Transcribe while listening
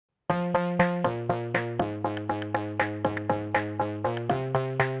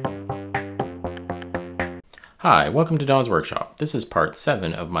Hi, welcome to Don's Workshop. This is part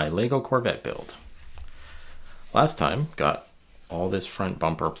 7 of my Lego Corvette build. Last time, got all this front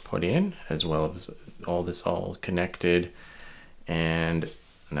bumper put in, as well as all this all connected, and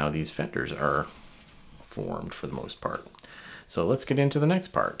now these fenders are formed for the most part. So let's get into the next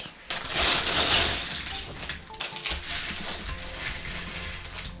part.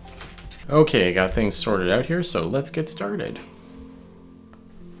 Okay, got things sorted out here, so let's get started.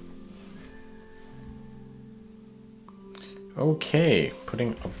 Okay,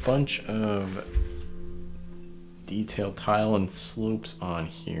 putting a bunch of detailed tile and slopes on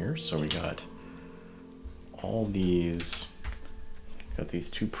here. So we got all these, got these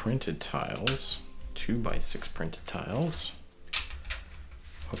 2 printed tiles, 2x6 printed tiles,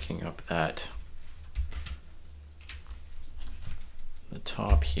 hooking up the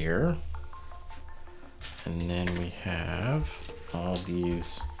top here. And then we have all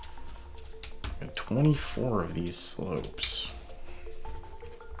these, 24 of these slopes.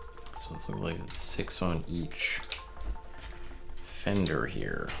 So it's like 6 on each fender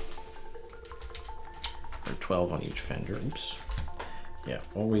here, or 12 on each fender. Oops. Yeah,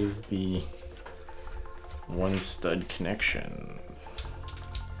 always the 1 stud connection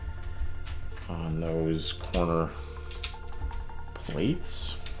on those corner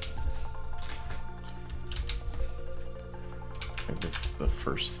plates. I think this is the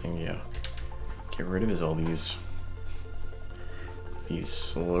first thing you get rid of, is all these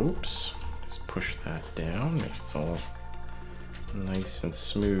slopes. Just push that down, make it all nice and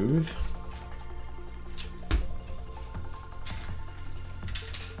smooth.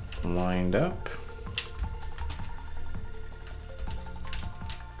 Lined up.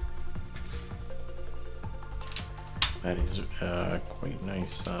 That is quite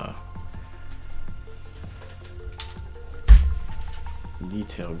nice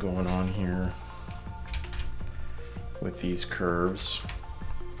detail going on here with these curves.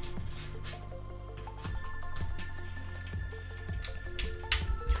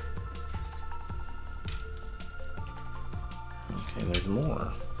 Okay, there's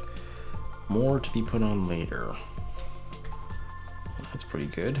more to be put on later. That's pretty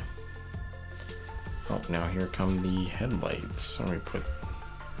good. Oh, now here come the headlights. So we put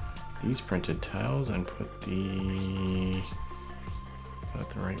these printed tiles and put the, is that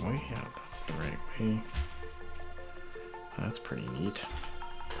the right way? Yeah, that's the right way. That's pretty neat.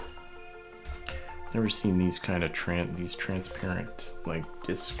 Never seen these kind of transparent like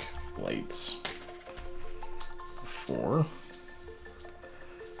disc lights before.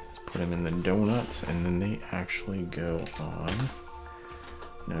 Let's put them in the donuts, and then they actually go on.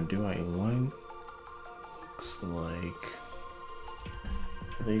 Now, do I line? Looks like,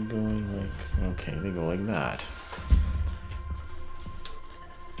 are they going like? Okay, they go like that.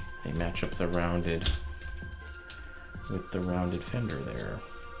 They match up the rounded with the rounded fender there.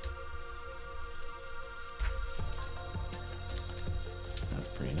 That's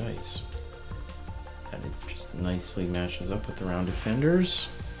pretty nice. And it just nicely matches up with the rounded fenders.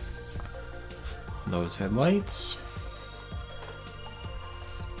 Those headlights.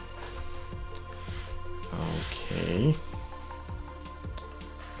 Okay.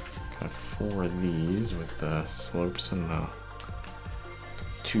 Got 4 of these with the slopes and the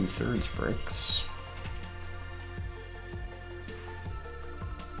 2/3 bricks.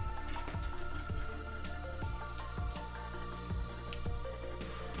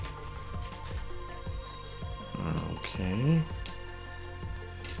 Okay.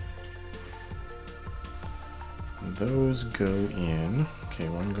 Those go in. Okay,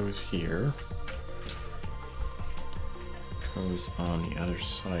 one goes here. Goes on the other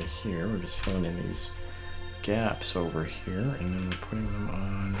side here. We're just filling in these gaps over here, and then we're putting them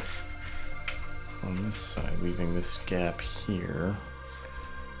on this side, leaving this gap here,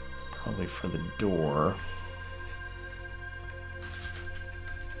 probably for the door.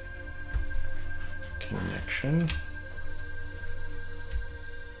 Connection.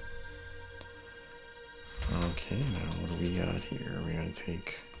 Okay, now what do we got here? We're going to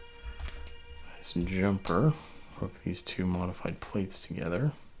take this jumper, hook these 2 modified plates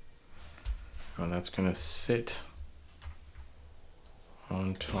together, and that's going to sit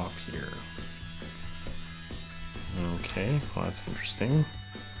on top here. Okay, well, that's interesting.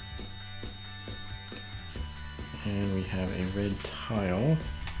 And we have a red tile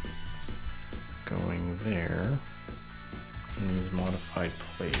going there, and these modified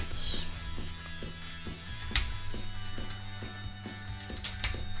plates.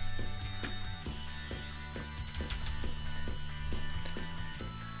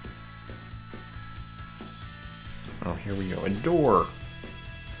 Oh, here we go. A door.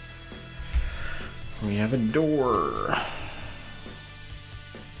 We have a door.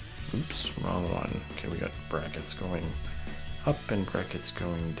 Oops, wrong one. Okay, we got brackets going up and brackets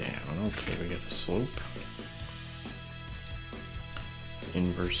going down. Okay, we got a slope. It's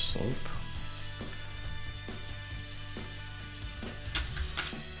inverse slope.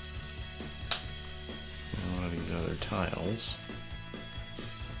 And one of these other tiles.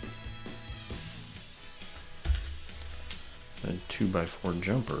 A 2x4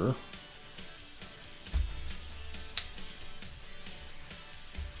 jumper.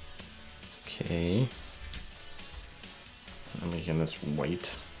 Okay. I'm making this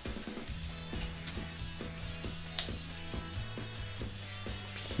white.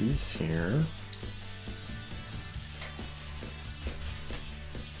 Piece here.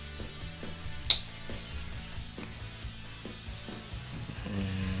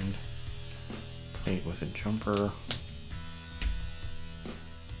 And plate with a jumper.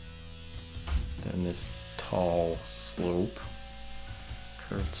 Then this tall slope.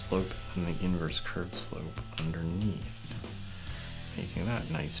 Curved slope and the inverse curved slope underneath, making that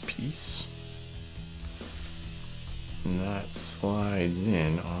nice piece. And that slides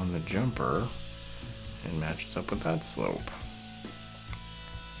in on the jumper and matches up with that slope.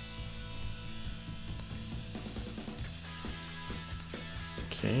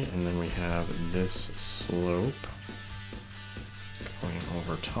 Okay, and then we have this slope going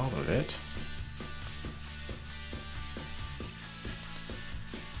over top of it.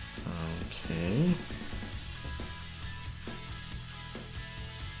 Okay.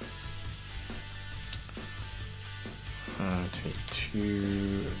 Take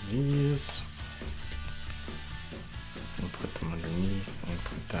two of these and put them underneath and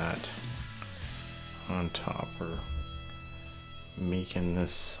put that on top. We're making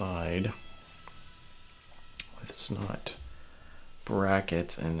this side with snot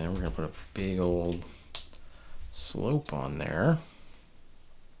brackets, and then we're gonna put a big old slope on there.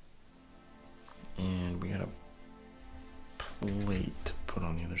 And we got a plate to put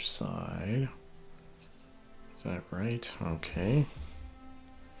on the other side. Is that right? Okay.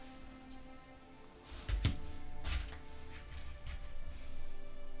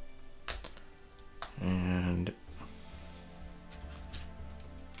 And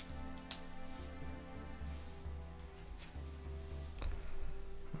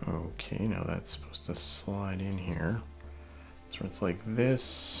okay, now that's supposed to slide in here. So it's like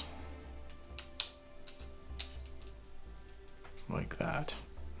this. Like that.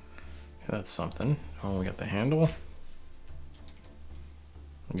 Okay, that's something. Oh, we got the handle.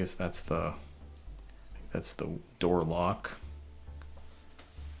 I guess that's the door lock.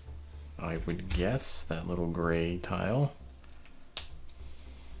 I would guess that little gray tile.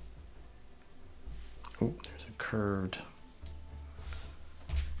 Oh, there's a curved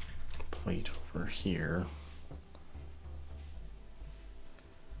plate over here.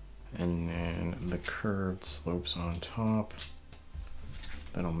 And then the curved slopes on top.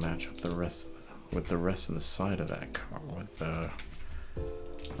 That'll match up with the rest of the side of that car, with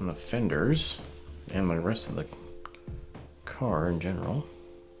on the fenders and the rest of the car in general.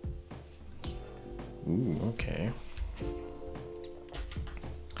 Ooh, okay.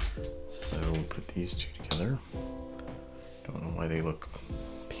 So put these two together. Don't know why they look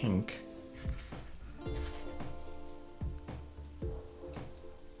pink.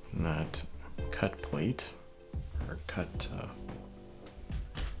 And that cut plate or cut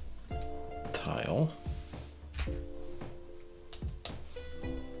tile.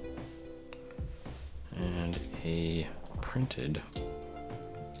 And a printed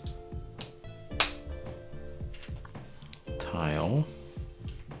tile.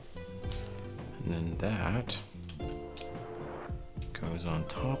 And then that goes on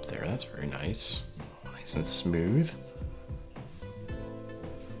top there. That's very nice. Nice and smooth.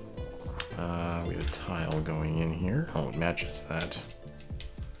 We have a tile going in here. Oh, it matches that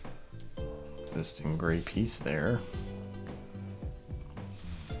existing gray piece there.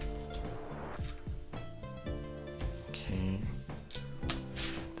 Okay,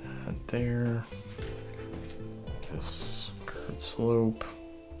 that there. This curved slope.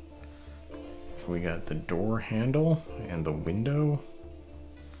 We got the door handle and the window.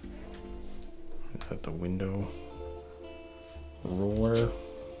 Is that the window roller?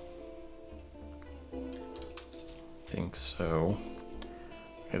 I think so.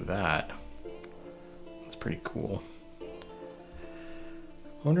 Look at that. That's pretty cool. I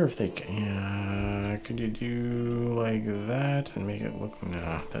wonder if they can, could you do like that and make it look,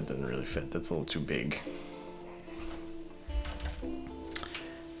 nah, that doesn't really fit. That's a little too big.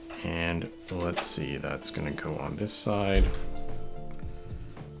 And let's see, that's gonna go on this side.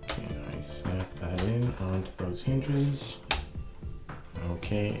 And I snap that in onto those hinges.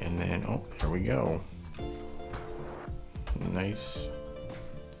 Okay, and then, oh, there we go. Nice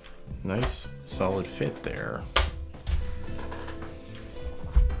solid fit there.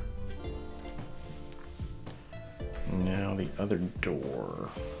 Now the other door.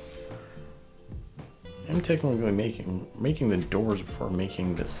 I'm technically making the doors before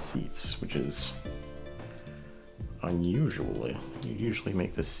making the seats, which is unusual. You usually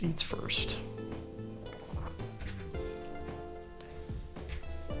make the seats first.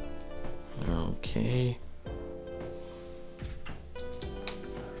 Okay.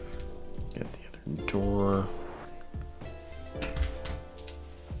 Get the other door.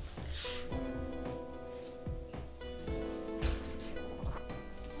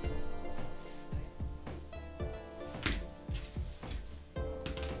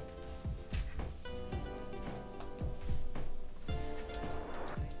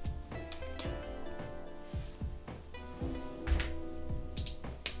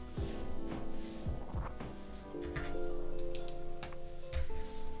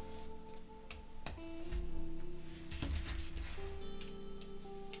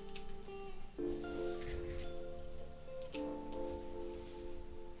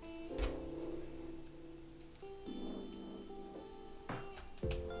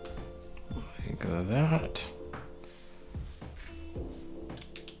 Like that.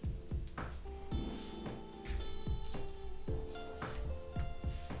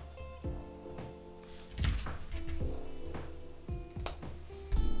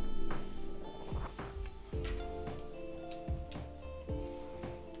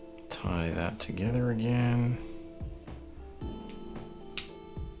 Tie that together again.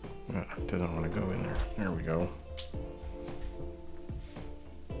 Doesn't want to go in there. There we go.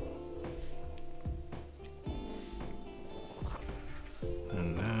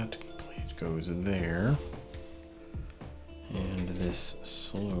 And that plate goes there. And this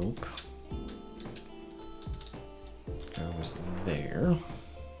slope goes there.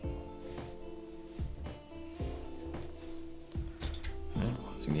 And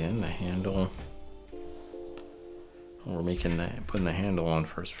once again, the handle. We're putting the handle on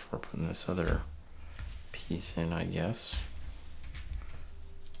first before putting this other piece in, I guess.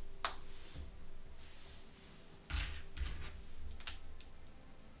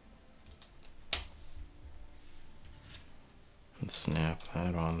 And snap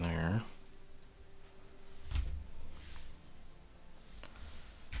that on there.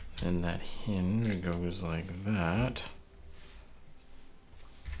 Then that hinge goes like that.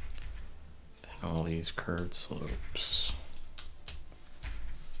 All these curved slopes.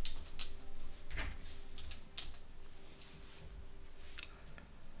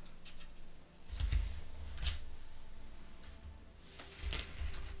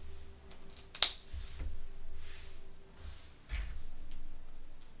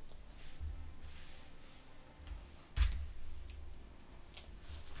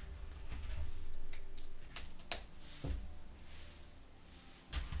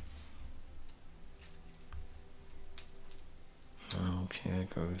 Okay, that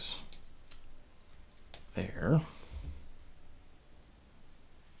goes there.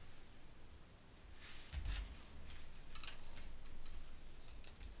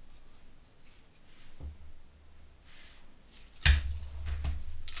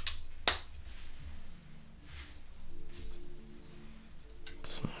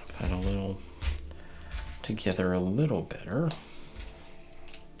 Snap that a little together a little better.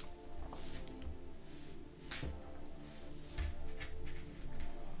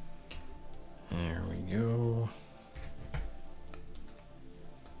 There we go.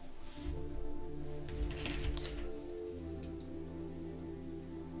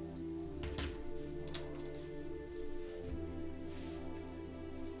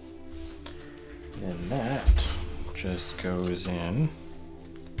 And that just goes in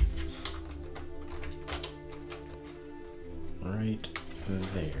right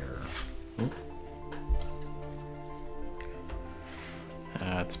there. Oop.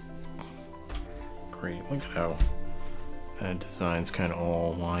 That's great. Look at how that design's kind of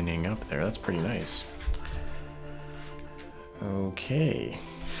all lining up there. That's pretty nice. Okay.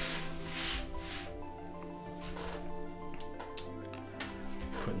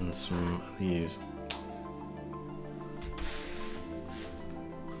 Putting some of these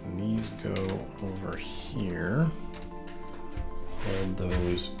go over here. Hold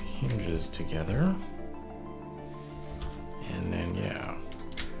those hinges together. And then, yeah,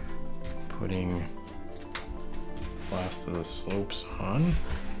 putting last of the slopes on.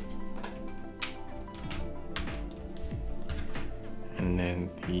 And then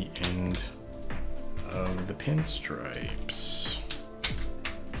the end of the pinstripes.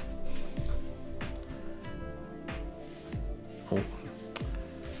 Oh,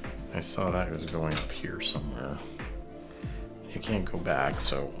 I saw that was going up here somewhere. You can't go back,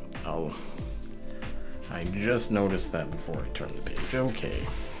 so I just noticed that before I turned the page. Okay.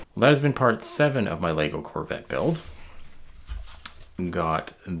 Well, that has been part 7 of my Lego Corvette build.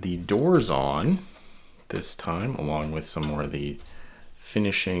 Got the doors on this time, along with some more of the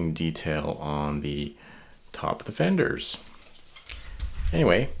finishing detail on the top of the fenders.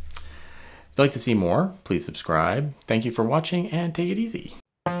 Anyway, if you'd like to see more, please subscribe. Thank you for watching and take it easy.